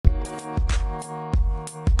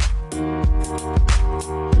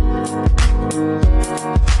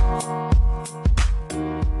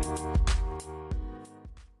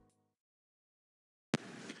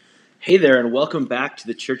Hey there, and welcome back to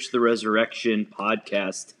the Church of the Resurrection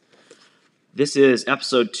podcast. This is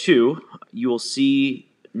episode 2. You will see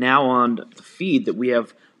now on the feed that we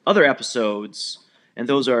have other episodes, and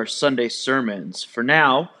those are Sunday sermons. For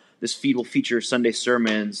now, this feed will feature Sunday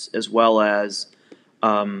sermons as well as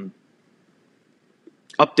updates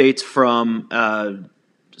from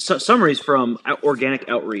summaries from Organic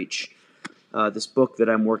Outreach, this book that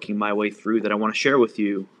I'm working my way through that I want to share with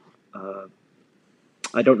you.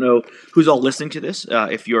 I don't know who's all listening to this.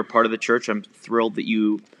 If you're part of the church, I'm thrilled that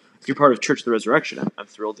if you're part of Church of the Resurrection, I'm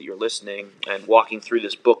thrilled that you're listening and walking through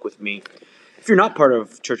this book with me. If you're not part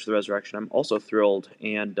of Church of the Resurrection, I'm also thrilled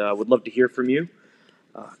and would love to hear from you.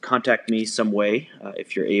 Contact me some way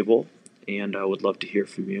if you're able, and I would love to hear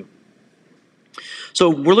from you. So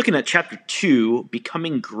we're looking at chapter 2,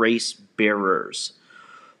 Becoming Grace Bearers.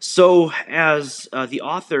 So as the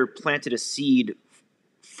author planted a seed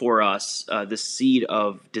for us, the seed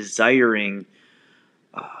of desiring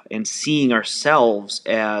and seeing ourselves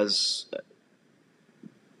as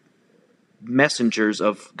messengers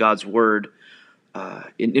of God's word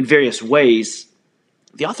in various ways,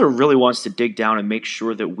 the author really wants to dig down and make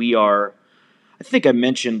sure that we are, I think I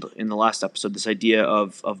mentioned in the last episode, this idea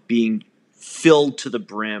of being filled to the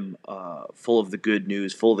brim, full of the good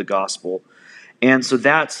news, full of the gospel. And so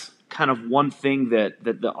that's kind of one thing that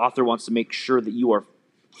the author wants to make sure that you are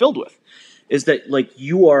filled with, is that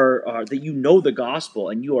you are that you know the gospel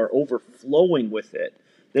and you are overflowing with it,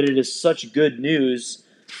 that it is such good news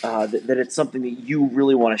that it's something that you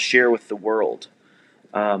really want to share with the world.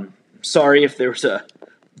 Sorry if there was a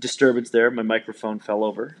disturbance there. My microphone fell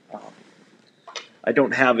over. I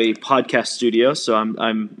don't have a podcast studio, so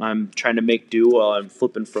I'm trying to make do while I'm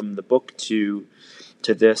flipping from the book to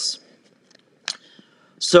this.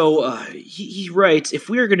 So he writes, if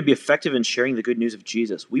we are going to be effective in sharing the good news of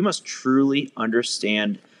Jesus, we must truly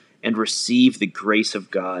understand and receive the grace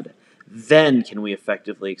of God. Then can we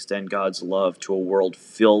effectively extend God's love to a world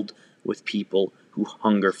filled with people who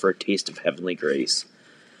hunger for a taste of heavenly grace.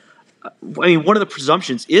 One of the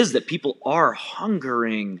presumptions is that people are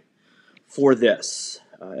hungering for this.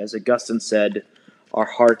 As Augustine said, our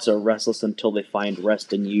hearts are restless until they find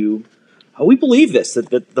rest in you. We believe this,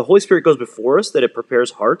 that the Holy Spirit goes before us, that it prepares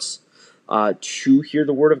hearts to hear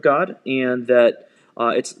the Word of God, and that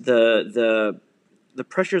it's the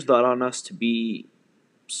pressure is not on us to be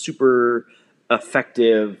super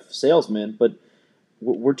effective salesmen, but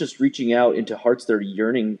we're just reaching out into hearts that are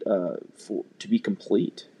yearning to be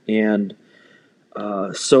complete. And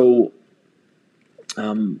so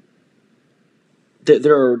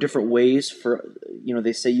there are different ways for,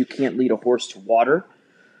 they say you can't lead a horse to water,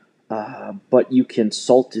 but you can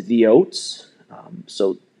salt the oats.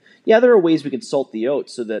 There are ways we can salt the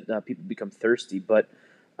oats so that people become thirsty. But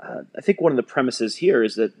I think one of the premises here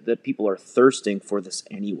is that people are thirsting for this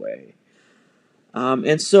anyway.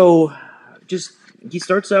 And so he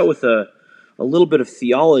starts out with a little bit of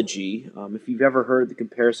theology. If you've ever heard the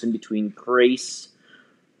comparison between grace,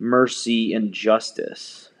 mercy, and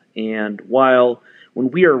justice. And while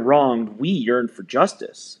when we are wronged, we yearn for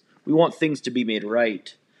justice. We want things to be made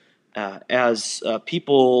right. As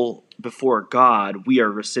people before God, we are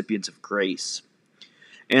recipients of grace.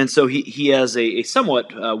 And so he has a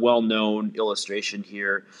somewhat well-known illustration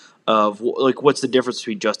here of what's the difference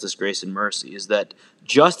between justice, grace, and mercy, is that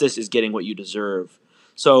justice is getting what you deserve.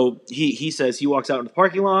 So he says he walks out in the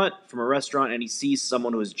parking lot from a restaurant and he sees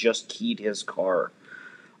someone who has just keyed his car.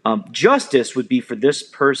 Justice would be for this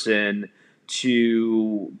person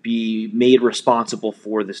to be made responsible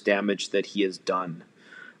for this damage that he has done.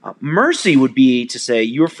 Mercy would be to say,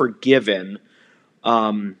 you're forgiven.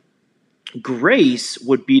 Grace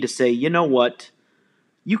would be to say, you know what?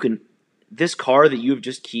 This car that you have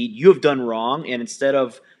just keyed, you have done wrong, and instead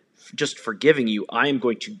of just forgiving you, I am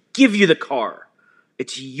going to give you the car.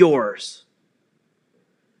 It's yours.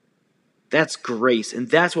 That's grace, and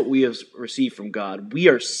that's what we have received from God. We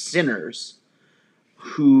are sinners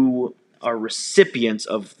who are recipients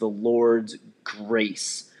of the Lord's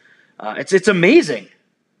grace. It's amazing.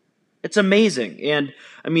 It's amazing. And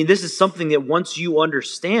this is something that once you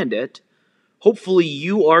understand it, hopefully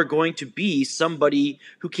you are going to be somebody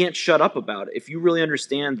who can't shut up about it. If you really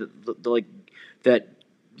understand that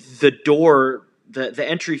the door, the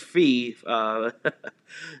entry fee for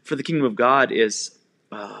the kingdom of God is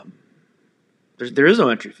there is no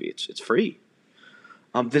entry fee. It's free.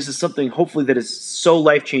 This is something hopefully that is so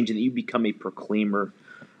life-changing that you become a proclaimer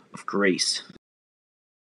of grace.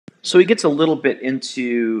 So he gets a little bit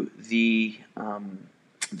into the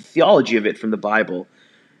theology of it from the Bible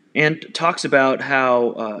and talks about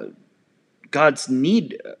how God's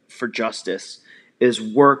need for justice is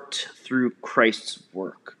worked through Christ's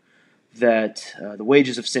work. That the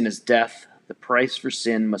wages of sin is death, the price for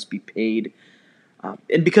sin must be paid.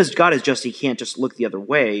 And because God is just, he can't just look the other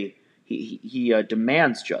way. He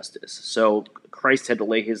demands justice. So Christ had to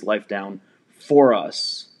lay his life down for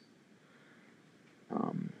us.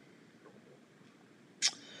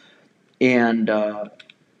 And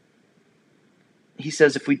he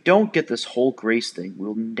says if we don't get this whole grace thing,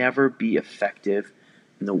 we'll never be effective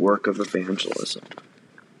in the work of evangelism.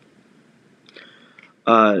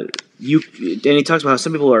 And he talks about how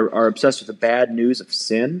some people are obsessed with the bad news of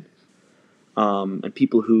sin. And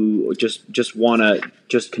people who just want to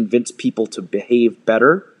just convince people to behave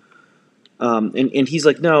better. And he's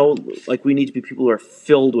like, no, like we need to be people who are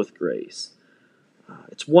filled with grace.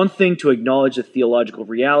 It's one thing to acknowledge the theological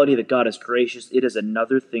reality that God is gracious. It is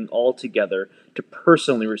another thing altogether to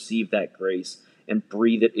personally receive that grace and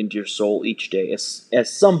breathe it into your soul each day. As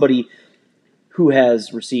somebody who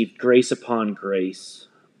has received grace upon grace,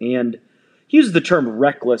 and he uses the term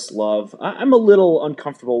reckless love. I'm a little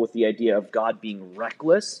uncomfortable with the idea of God being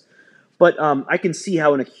reckless, but I can see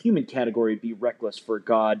how in a human category it'd be reckless for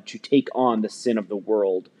God to take on the sin of the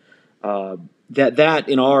world. That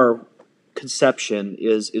in our conception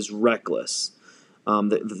is reckless.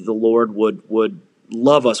 The Lord would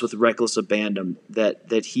love us with reckless abandon.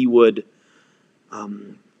 That he would.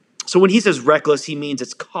 So when he says reckless, he means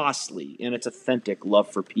it's costly and it's authentic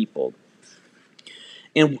love for people.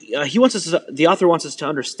 And the author wants us to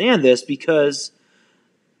understand this because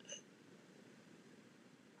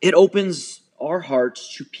it opens our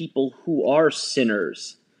hearts to people who are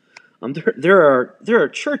sinners. There are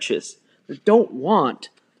churches that don't want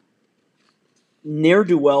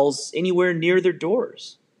ne'er-do-wells anywhere near their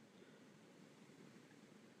doors.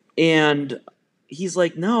 And he's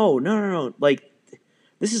like, no. Like,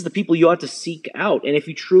 this is the people you ought to seek out. And if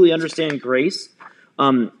you truly understand grace,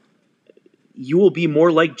 you will be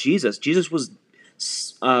more like Jesus. Jesus was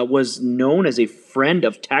known as a friend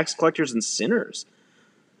of tax collectors and sinners.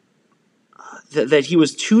 That he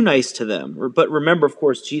was too nice to them. But remember, of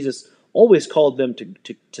course, Jesus always called them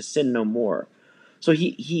to sin no more. So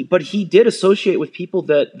but he did associate with people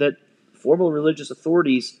that formal religious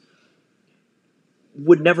authorities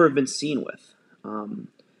would never have been seen with.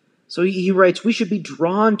 So he writes, we should be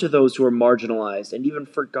drawn to those who are marginalized and even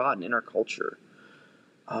forgotten in our culture.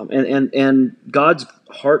 And God's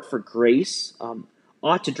heart for grace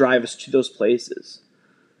ought to drive us to those places.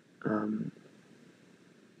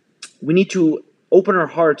 We need to open our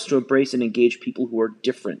hearts to embrace and engage people who are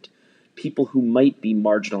different, people who might be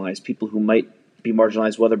marginalized, people who might be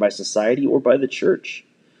marginalized whether by society or by the church.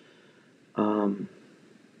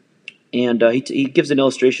 He gives an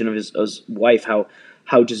illustration of his wife,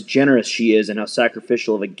 how just generous she is and how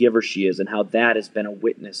sacrificial of a giver she is, and how that has been a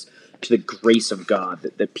witness to the grace of God,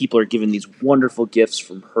 that people are given these wonderful gifts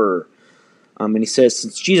from her. And he says,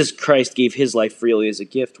 since Jesus Christ gave his life freely as a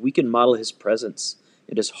gift, we can model his presence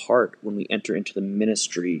and his heart when we enter into the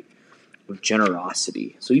ministry of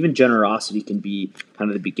generosity. So even generosity can be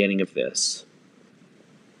kind of the beginning of this.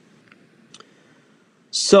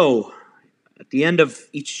 So, at the end of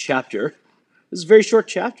each chapter, this is a very short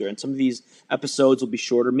chapter, and some of these episodes will be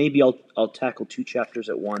shorter. Maybe I'll tackle 2 chapters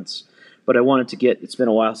at once. But I wanted to it's been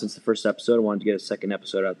a while since the first episode. I wanted to get a second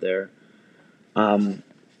episode out there.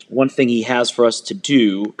 One thing he has for us to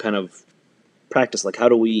do, kind of practice, like how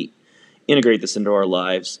do we integrate this into our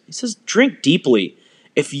lives? He says, drink deeply.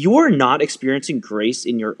 If you're not experiencing grace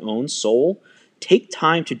in your own soul, take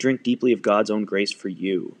time to drink deeply of God's own grace for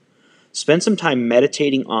you. Spend some time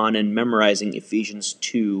meditating on and memorizing Ephesians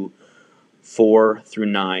 2, 4 through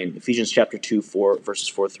 9. Ephesians chapter 2, verses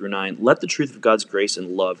 4 through 9. Let the truth of God's grace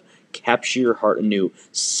and love capture your heart anew.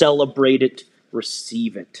 Celebrate it.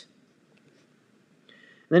 Receive it.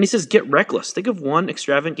 And then he says, get reckless. Think of one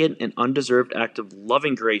extravagant and undeserved act of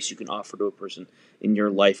loving grace you can offer to a person in your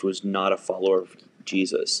life who is not a follower of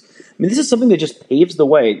Jesus. I mean, this is something that just paves the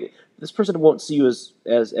way. This person won't see you as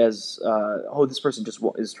this person just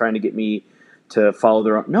is trying to get me to follow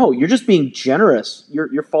their own. No, you're just being generous.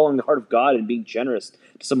 You're following the heart of God and being generous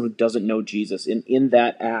to someone who doesn't know Jesus. And in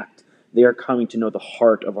that act, they are coming to know the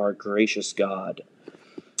heart of our gracious God.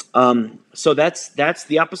 So that's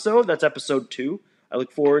the episode. That's episode 2. I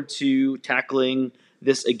look forward to tackling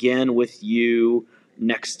this again with you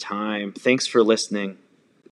next time. Thanks for listening.